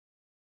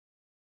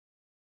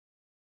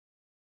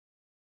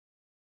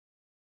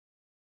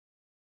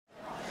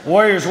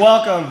Warriors,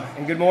 welcome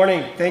and good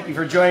morning. Thank you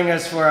for joining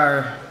us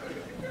for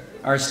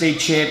our state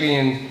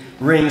champion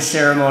ring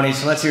ceremony.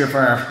 So let's hear it for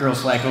our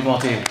girls flag football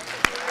team.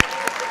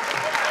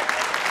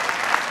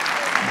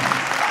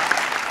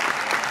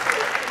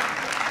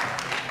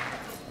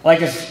 I'd like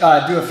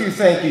to do a few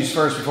thank yous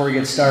first before we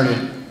get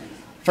started.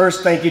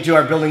 First, thank you to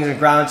our buildings and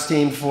grounds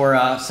team for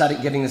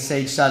getting the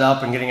stage set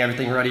up and getting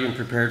everything ready and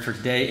prepared for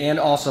today, and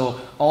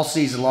also all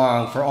season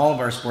long for all of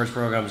our sports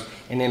programs,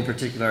 and in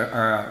particular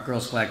our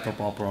girls flag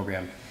football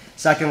program.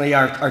 Secondly,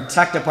 our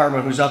tech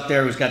department, who's up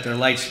there, who's got their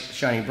lights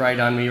shining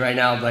bright on me right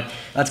now, but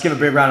let's give a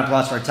big round of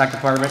applause for our tech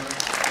department.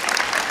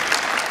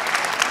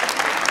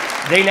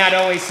 They not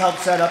only help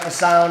set up the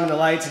sound and the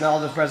lights and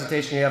all the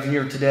presentation you have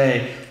here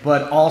today,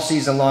 but all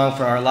season long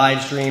for our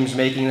live streams,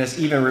 making this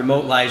even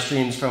remote live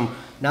streams from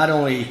not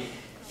only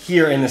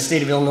here in the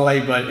state of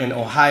Illinois, but in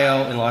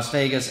Ohio, in Las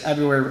Vegas,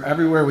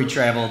 everywhere we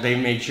travel, they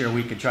made sure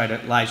we could try to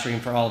live stream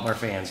for all of our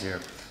fans here.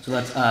 So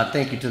let's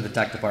thank you to the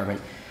tech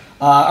department.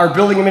 Our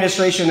building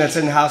administration that's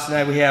in the house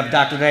tonight, we have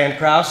Dr. Diane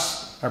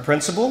Kraus, our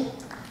principal,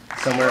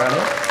 somewhere on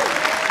here.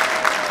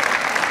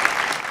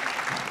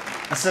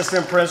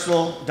 Assistant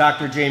Principal,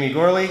 Dr. Jamie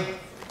Gorley.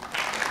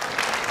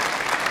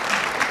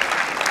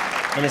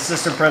 And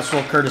Assistant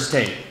Principal, Curtis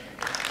Tate.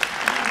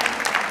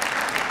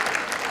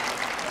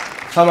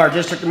 From our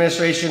district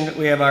administration,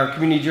 we have our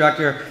community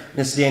director,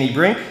 Ms. Danny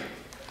Brink.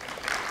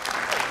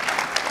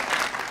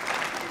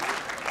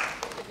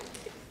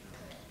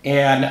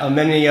 And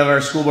many of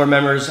our school board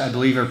members, I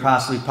believe, are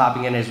possibly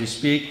popping in as we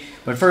speak.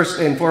 But first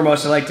and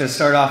foremost, I'd like to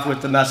start off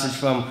with the message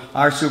from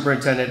our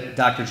superintendent,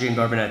 Dr. Jean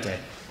Barbonente.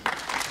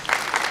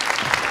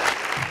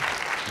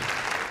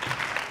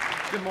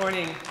 Good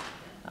morning.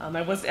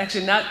 I was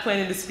actually not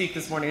planning to speak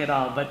this morning at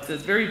all, but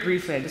very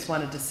briefly, I just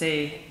wanted to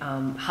say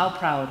how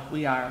proud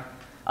we are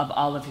of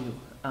all of you,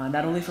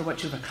 not only for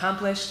what you've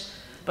accomplished,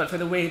 but for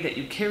the way that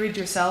you carried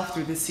yourself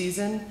through this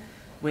season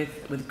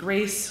with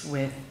grace,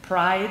 with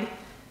pride,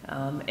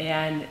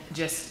 and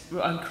just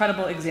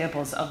incredible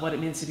examples of what it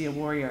means to be a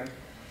warrior.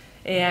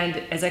 And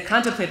as I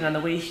contemplated on the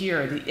way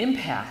here, the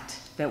impact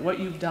that what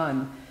you've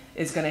done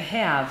is going to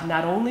have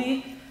not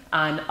only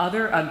on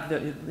other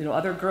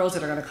girls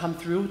that are going to come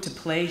through to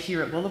play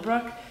here at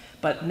Willowbrook,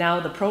 but now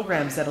the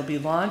programs that will be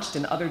launched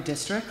in other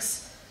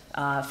districts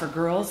for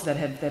girls that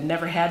have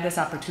never had this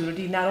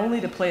opportunity, not only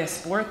to play a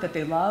sport that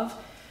they love,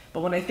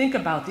 but when I think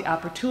about the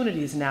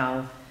opportunities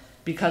now,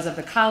 because of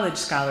the college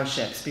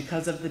scholarships,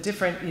 because of the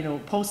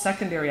different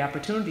post-secondary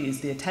opportunities,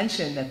 the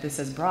attention that this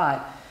has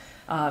brought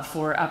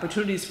for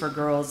opportunities for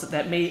girls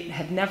that may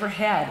have never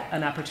had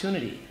an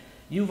opportunity.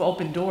 You've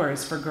opened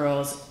doors for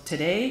girls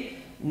today,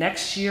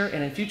 next year,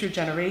 and in future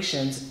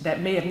generations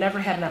that may have never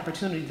had an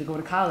opportunity to go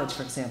to college,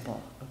 for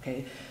example.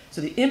 Okay,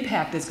 so the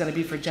impact is going to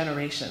be for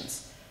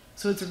generations.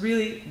 So it's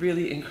really,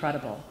 really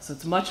incredible. So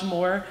it's much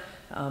more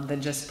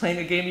than just playing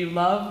a game you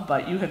love,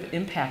 but you have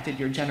impacted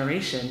your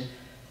generation,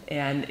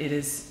 and it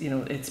is,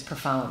 it's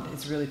profound.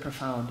 It's really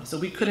profound. So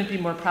we couldn't be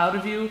more proud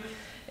of you.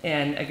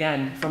 And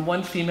again, from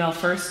one female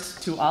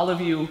first to all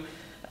of you,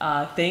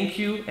 thank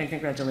you and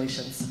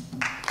congratulations.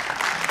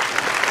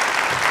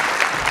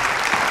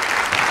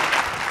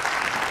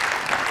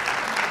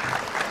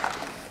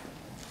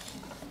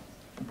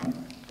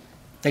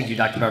 Thank you,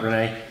 Dr.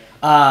 Barbonette.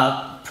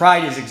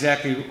 Pride is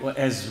exactly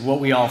as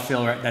what we all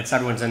feel, right? That's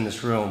everyone's in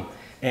this room.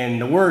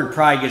 And the word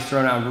pride gets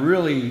thrown out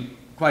really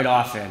quite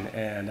often.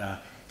 And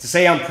to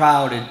say I'm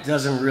proud, it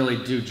doesn't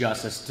really do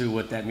justice to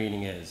what that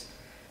meaning is.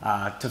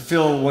 To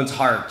fill one's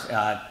heart,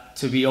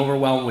 to be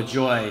overwhelmed with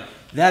joy,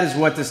 that is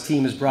what this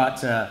team has brought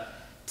to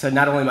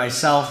not only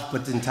myself,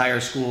 but the entire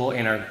school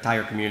and our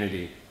entire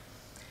community.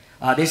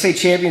 They say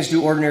champions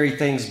do ordinary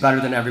things better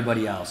than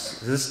everybody else.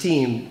 This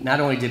team not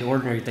only did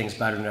ordinary things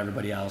better than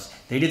everybody else,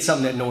 they did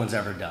something that no one's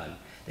ever done.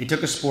 They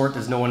took a sport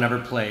that no one ever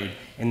played,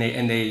 and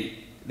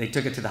they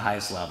took it to the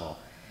highest level.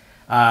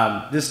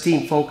 This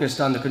team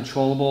focused on the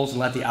controllables and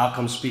let the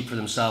outcomes speak for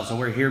themselves, and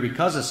we're here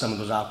because of some of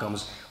those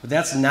outcomes, but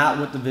that's not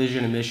what the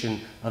vision and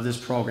mission of this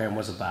program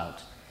was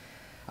about.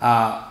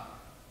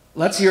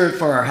 Let's hear it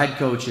for our head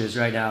coaches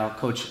right now,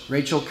 Coach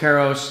Rachel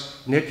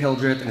Karros, Nick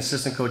Hildreth, and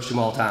Assistant Coach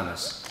Jamal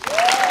Thomas.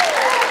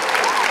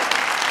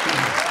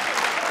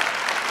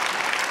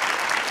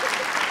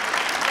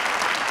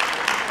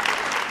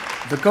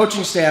 The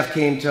coaching staff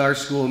came to our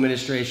school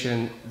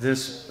administration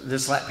this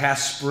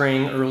past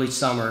spring, early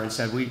summer, and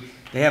said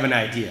they have an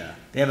idea,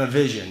 they have a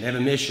vision, they have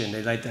a mission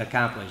they'd like to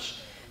accomplish.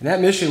 And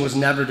that mission was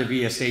never to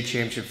be a state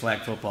championship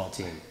flag football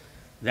team.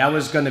 That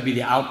was going to be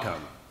the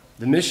outcome.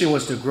 The mission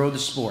was to grow the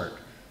sport.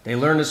 They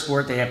learn the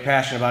sport, they have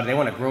passion about it, they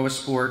want to grow a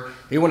sport,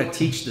 they want to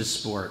teach this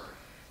sport.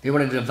 They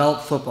want to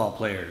develop football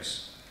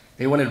players.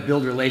 They want to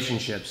build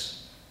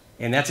relationships.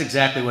 And that's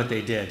exactly what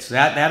they did. So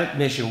that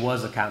mission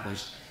was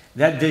accomplished.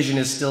 That vision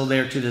is still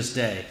there to this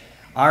day.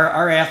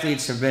 Our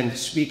athletes have been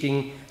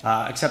speaking,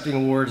 accepting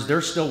awards.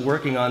 They're still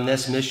working on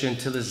this mission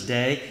to this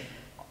day.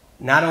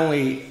 not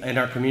only in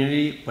our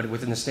community, but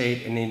within the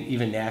state and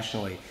even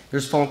nationally.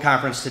 There's a phone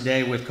conference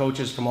today with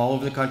coaches from all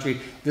over the country.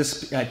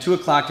 This, at 2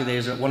 o'clock today,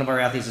 is one of our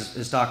athletes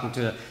is talking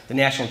to the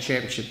national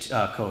championship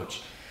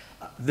coach.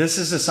 This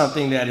is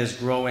something that is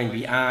growing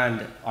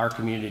beyond our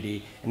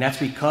community, and that's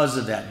because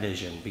of that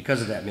vision,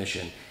 because of that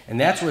mission. And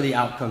that's where the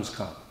outcomes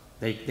come.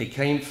 They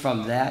came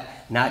from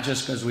that, not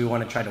just because we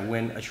want to try to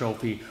win a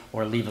trophy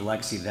or leave a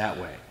legacy that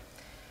way.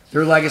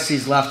 Their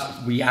legacies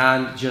left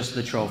beyond just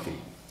the trophy.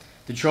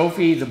 The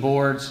trophy, the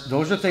boards,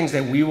 those are things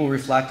that we will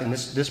reflect in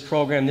this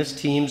program. This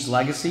team's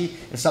legacy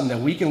is something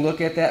that we can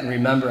look at that and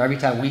remember every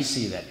time we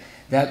see that.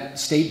 That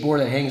state board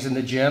that hangs in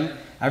the gym,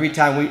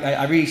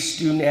 every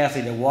student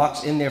athlete that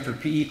walks in there for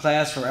PE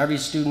class, for every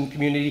student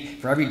community,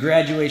 for every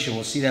graduation,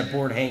 will see that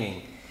board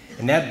hanging.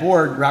 And that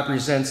board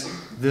represents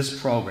this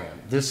program,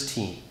 this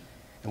team.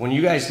 And when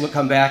you guys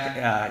come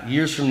back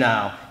years from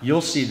now,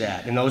 you'll see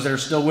that. And those that are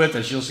still with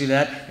us, you'll see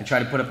that and try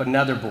to put up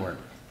another board.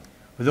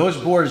 But those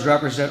boards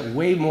represent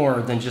way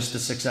more than just the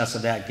success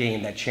of that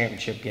game, that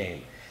championship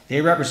game.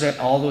 They represent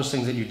all those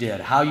things that you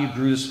did, how you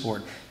grew the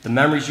sport, the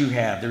memories you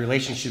have, the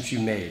relationships you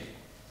made.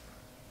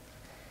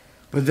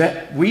 But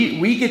that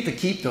we get to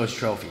keep those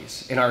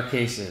trophies in our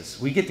cases.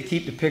 We get to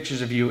keep the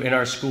pictures of you in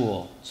our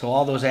school, so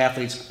all those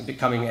athletes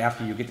coming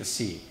after you get to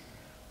see.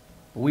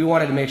 But we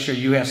wanted to make sure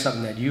you have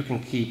something that you can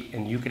keep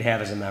and you can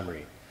have as a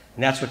memory.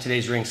 And that's what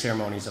today's ring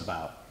ceremony is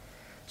about.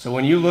 So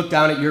when you look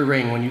down at your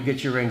ring, when you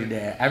get your ring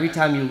today, every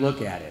time you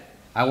look at it,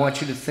 I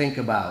want you to think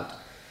about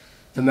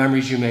the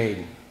memories you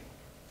made,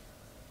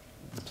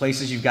 the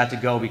places you've got to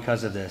go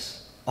because of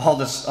this, all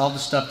the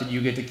stuff that you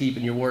get to keep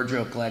in your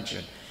wardrobe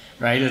collection,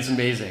 right? It's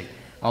amazing.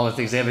 All the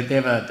things. They have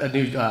a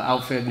new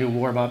outfit, new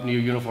warm-up, new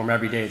uniform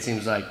every day, it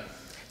seems like.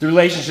 The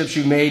relationships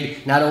you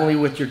made, not only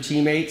with your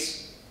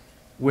teammates,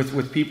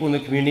 with people in the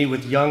community,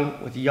 with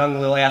young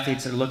little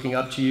athletes that are looking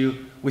up to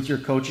you, with your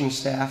coaching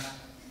staff,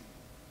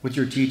 with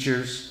your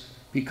teachers,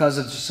 because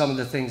of just some of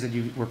the things that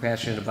you were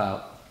passionate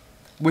about.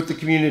 With the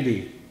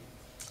community,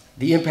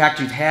 the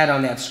impact you've had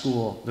on that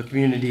school, the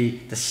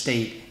community, the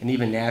state, and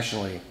even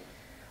nationally.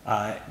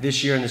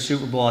 This year in the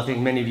Super Bowl, I think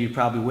many of you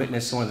probably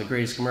witnessed one of the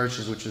greatest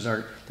commercials, which was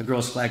the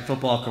girls' flag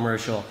football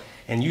commercial.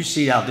 And you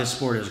see how this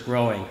sport is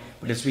growing,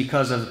 but it's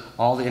because of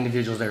all the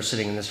individuals that are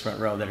sitting in this front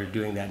row that are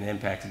doing that in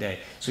impact today.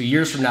 So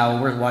years from now,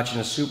 when we're watching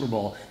a Super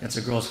Bowl, that's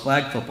a girls'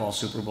 flag football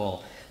Super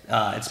Bowl,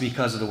 it's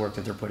because of the work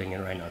that they're putting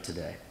in right now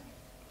today.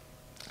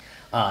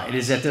 It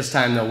is at this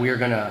time, though, we are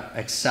going to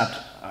accept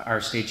our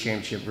state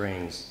championship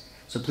rings.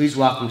 So please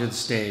welcome to the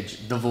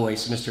stage, the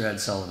voice, Mr. Ed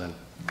Sullivan.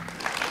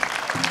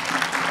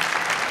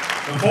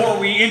 Before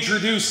we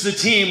introduce the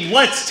team,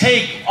 let's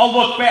take a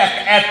look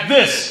back at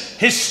this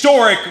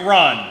historic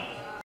run.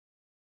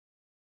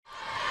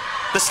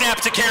 The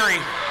snap to Carey.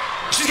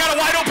 She's got a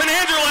wide open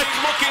Anderlecht.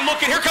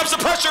 Looking. Here comes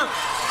the pressure.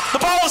 The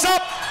ball is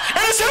up,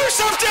 and it's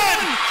intercepted.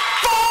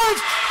 5,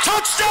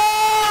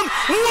 touchdown,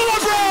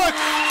 Willowbrook.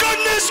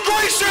 Goodness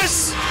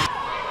gracious.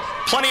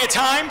 Plenty of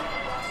time.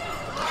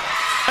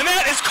 And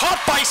that is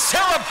caught by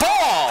Sarah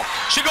Ball.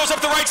 She goes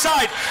up the right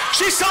side.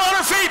 She's still on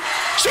her feet.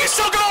 She's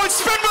still going.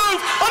 Spin move.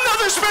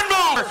 Another spin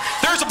move.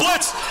 There's a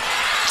blitz.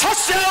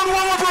 Touchdown,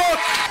 Willowbrook.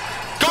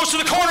 Goes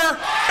to the corner.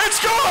 It's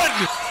good.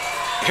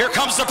 Here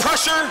comes the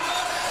pressure.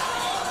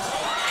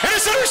 And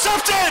it's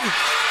intercepted.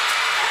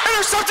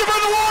 Intercepted by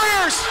the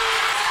Warriors.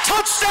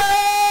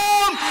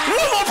 Touchdown,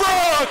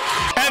 Willowbrook.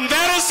 And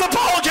that is the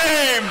ball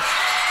game.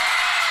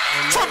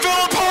 From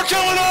Villa Park,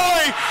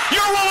 Illinois,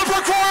 your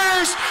Willowbrook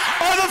Warriors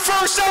are the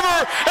first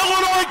ever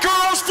Illinois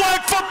girls flag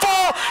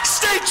football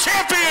state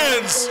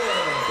champions.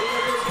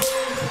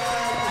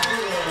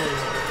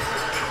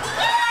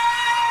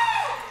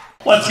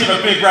 Let's give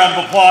a big round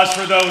of applause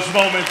for those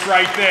moments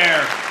right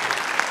there.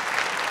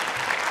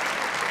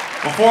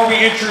 Before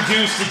we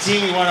introduce the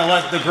team, we want to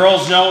let the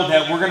girls know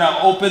that we're going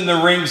to open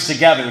the rings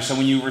together. So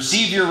when you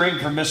receive your ring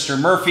from Mr.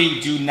 Murphy,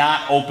 do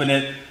not open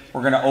it. We're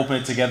going to open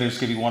it together. It's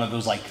going to be one of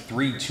those like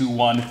 3, 2,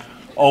 1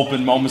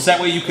 open moments. That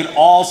way you can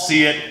all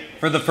see it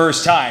for the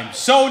first time.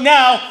 So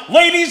now,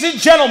 ladies and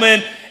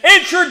gentlemen,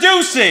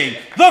 introducing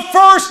the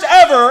first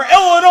ever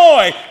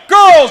Illinois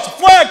girls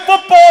flag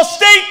football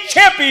state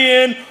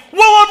champion,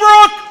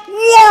 Willowbrook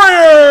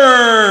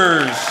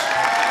Warriors.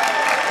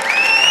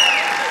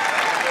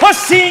 A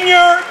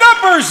senior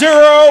number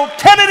 0,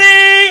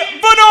 Kennedy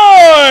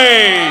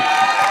Benoit.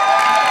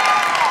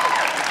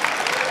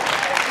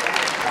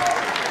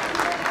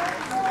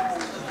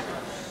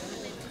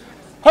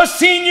 A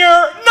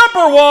senior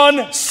number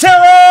 1,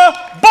 Sarah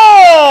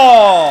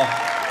Ball.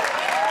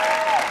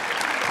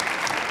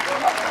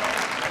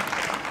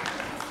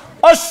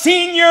 A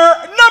senior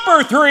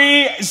number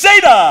 3,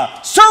 Zeta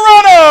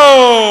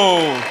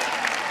Serrano.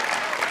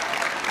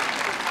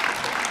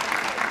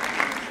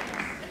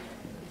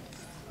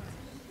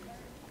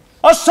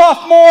 A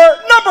sophomore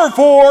number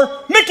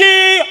 4,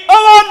 Mickey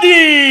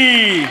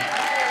Alandi.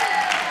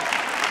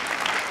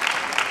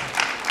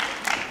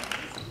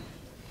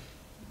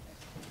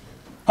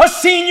 A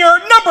senior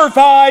number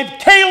 5,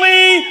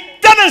 Kaylee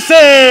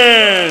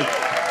Dennison.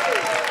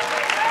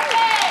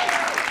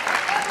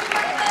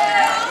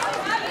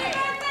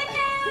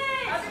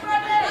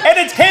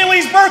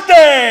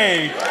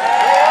 birthday!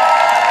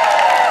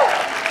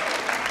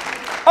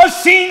 A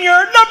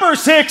senior number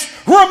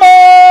 6,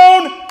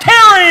 Ramon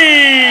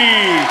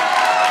Carey!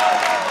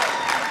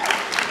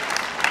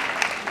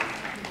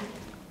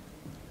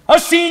 A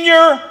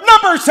senior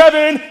number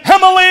 7,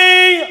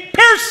 Emily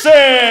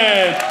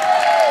Pearson!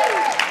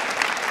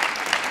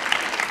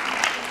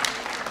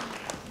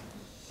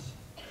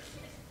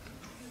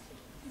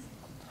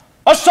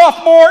 A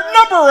sophomore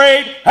number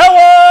 8,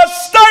 Ella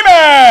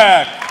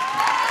Stymack!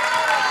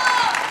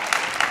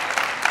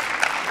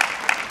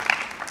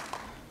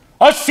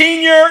 A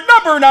senior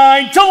number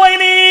 9,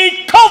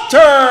 Delaney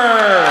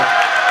Coulter!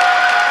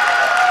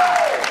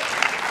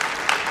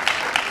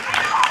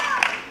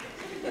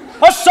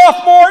 A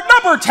sophomore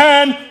number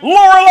 10,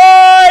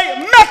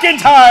 Lorelei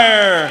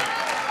McIntyre!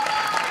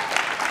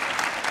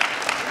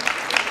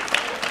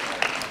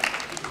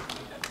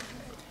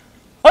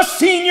 A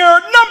senior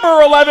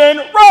number 11,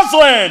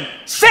 Roslyn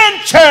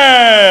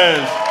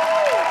Sanchez!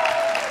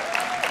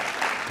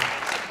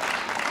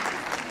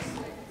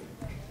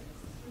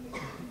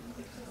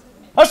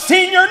 A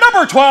senior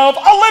number 12,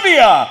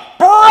 Olivia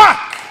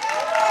Brock!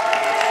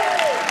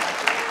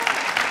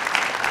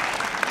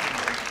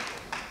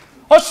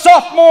 A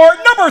sophomore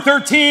number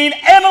 13,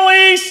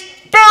 Annalise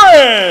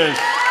Ferris!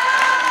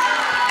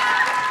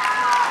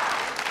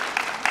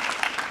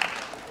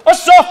 A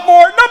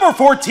sophomore number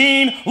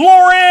 14,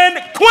 Lauren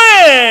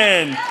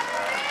Quinn!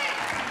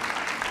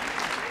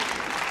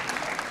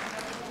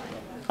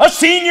 A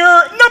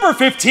senior number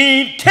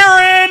 15,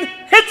 Karen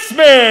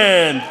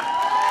Hitzman!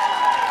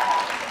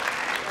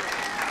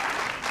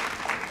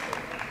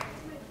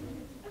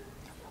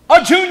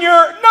 A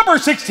junior number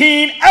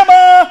 16,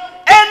 Emma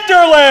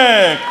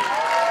Enderlich!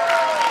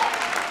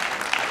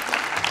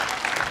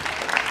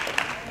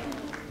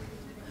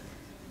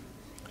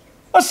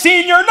 A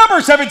senior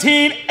number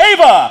 17,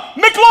 Ava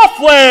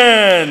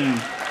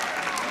McLaughlin!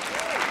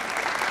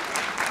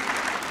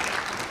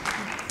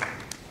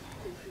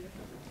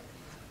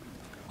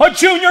 A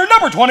junior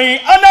number 20,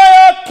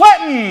 Anaya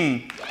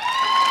Clinton!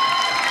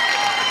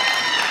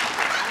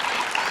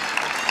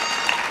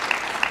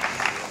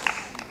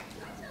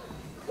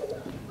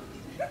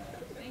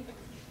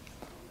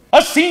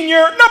 A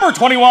senior number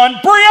 21,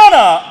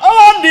 Brianna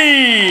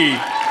Alandi!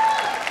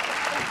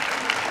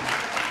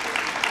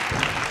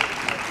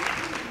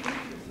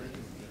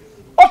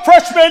 A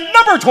freshman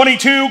number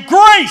 22,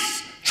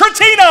 Grace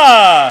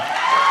Tratina!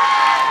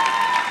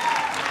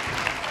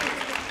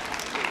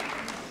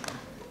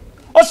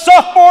 A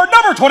sophomore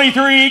number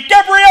 23,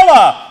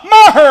 Gabriella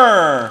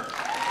Maher!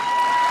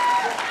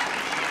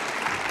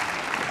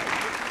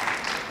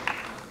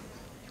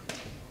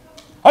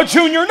 A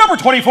junior number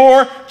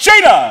 24,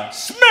 Jada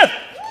Smith!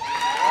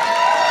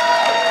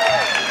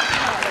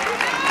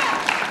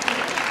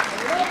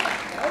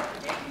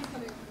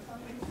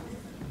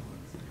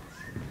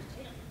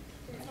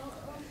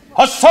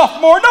 A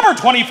sophomore number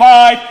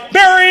 25,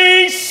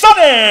 Mary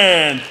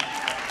Sutton!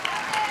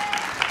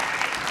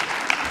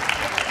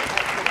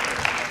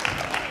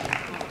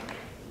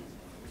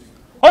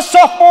 A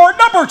sophomore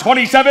number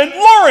 27,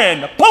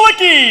 Lauren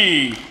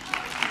Palicki!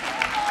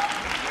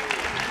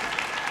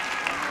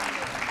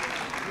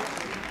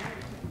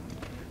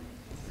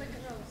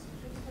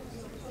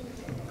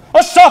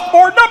 A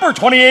sophomore number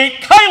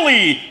 28,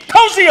 Kylie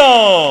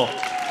Koziel!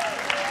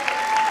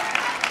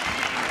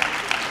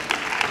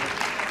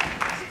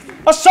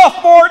 A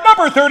sophomore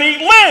number 30,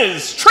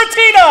 Liz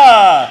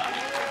Tratina!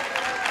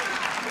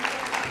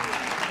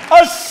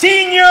 A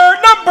senior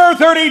number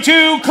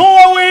 32,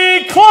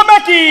 Chloe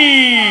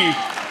Klemecki!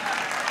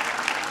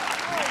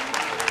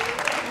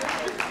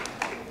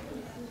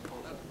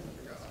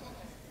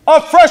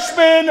 A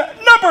freshman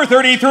number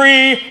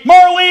 33,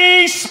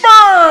 Marley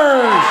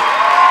Spurs!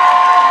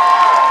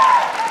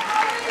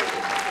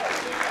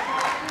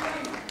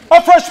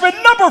 A freshman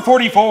number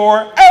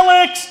 44,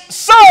 Alex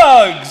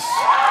Suggs!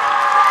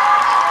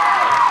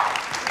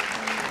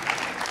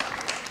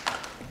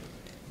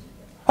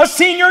 A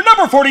senior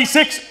number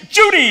 46,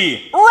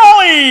 Judy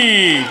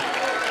Raleigh!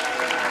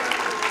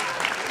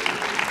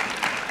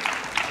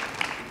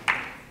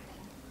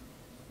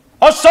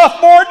 A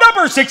sophomore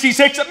number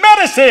 66,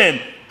 Madison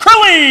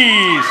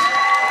Crillies!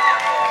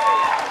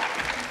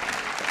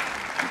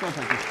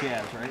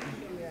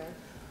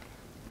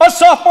 A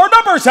sophomore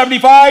number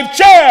 75,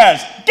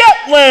 Jazz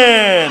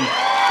Gatlin!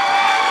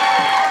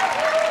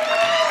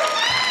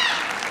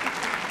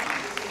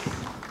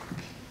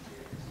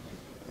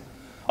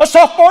 A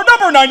sophomore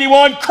number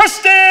 91,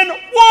 Kristen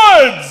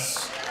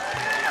Woods!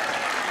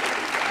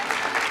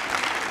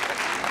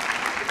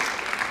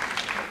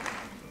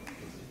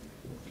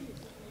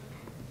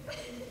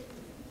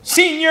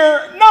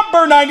 Senior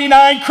number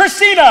 99,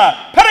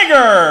 Christina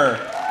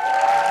Pettiger!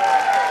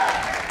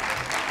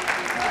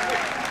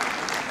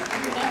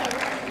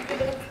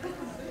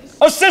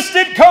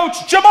 Assistant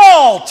coach,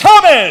 Jamal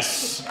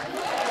Thomas!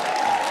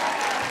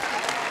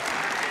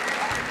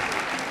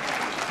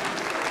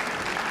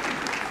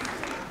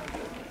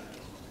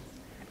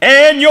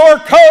 And your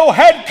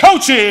co-head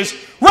coaches,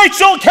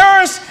 Rachel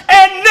Karras,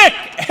 and Nick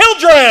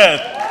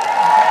Hildreth.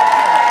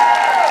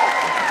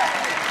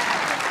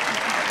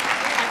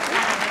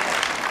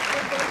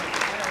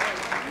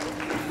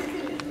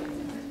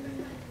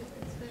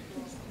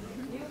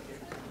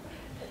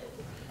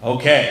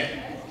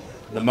 Okay,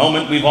 the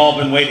moment we've all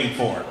been waiting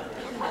for.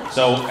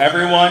 So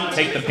everyone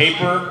take the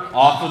paper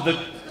off of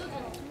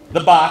the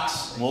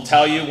box. We'll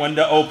tell you when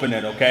to open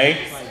it,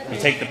 okay? You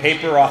take the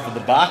paper off of the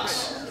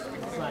box.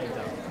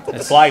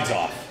 It slides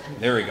off.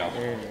 There we go.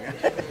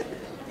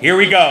 Here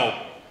we go.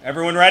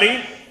 Everyone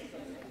ready?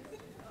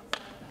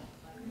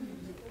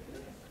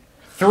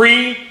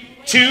 3,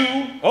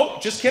 2, oh,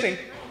 just kidding.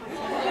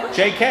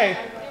 JK.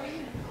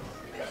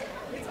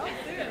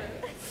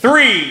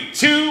 3,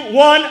 2,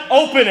 1,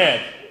 open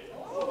it.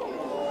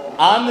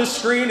 On the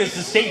screen is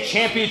the state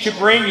championship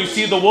ring. You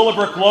see the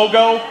Willowbrook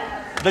logo.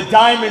 The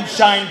diamonds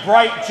shine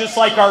bright just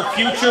like our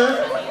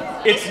future.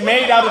 It's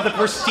made out of the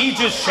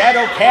prestigious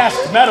shadow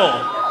cast metal.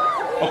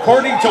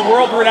 According to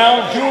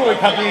world-renowned jewelry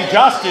company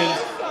Justin's,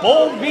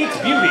 bold meets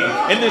beauty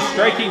in this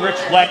striking rich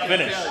black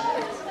finish.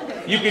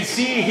 You can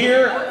see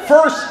here,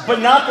 first but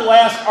not the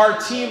last, our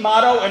team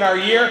motto and our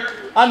year.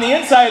 On the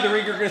inside of the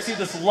ring, you're going to see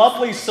this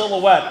lovely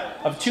silhouette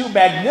of two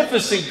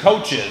magnificent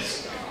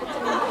coaches.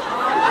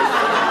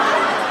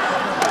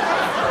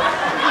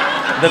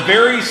 The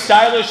very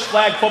stylish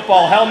flag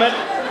football helmet.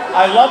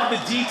 I love the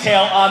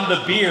detail on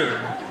the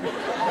beard.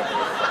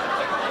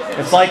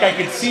 It's like I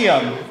could see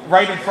him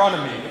right in front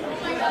of me.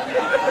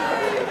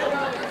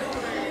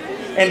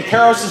 And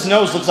Karras'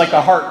 nose looks like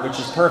a heart, which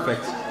is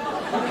perfect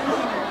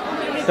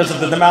because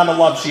of the amount of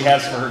love she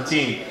has for her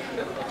team.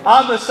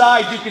 On the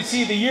side, you can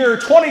see the year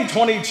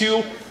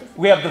 2022.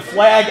 We have the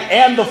flag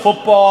and the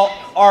football,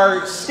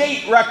 our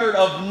state record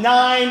of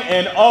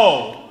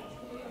 9-0.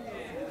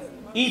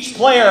 Each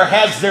player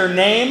has their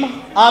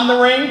name on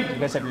the ring. You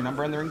guys have your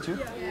number on the ring too?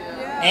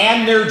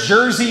 And their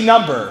jersey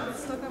number.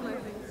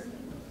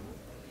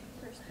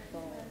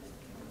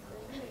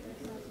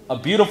 A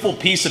beautiful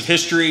piece of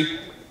history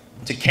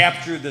to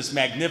capture this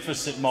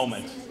magnificent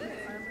moment.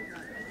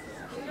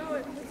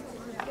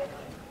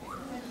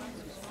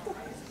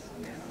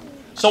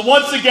 So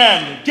once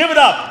again, give it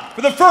up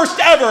for the first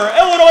ever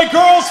Illinois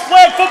Girls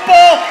Flag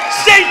Football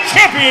State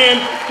Champion,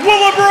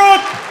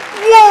 Willowbrook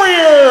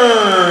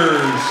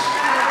Warriors!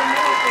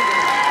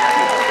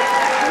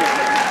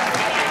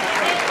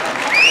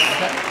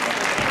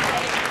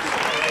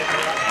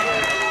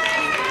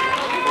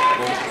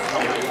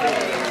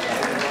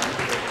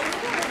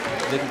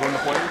 They can go in the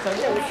foyer this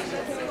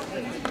time?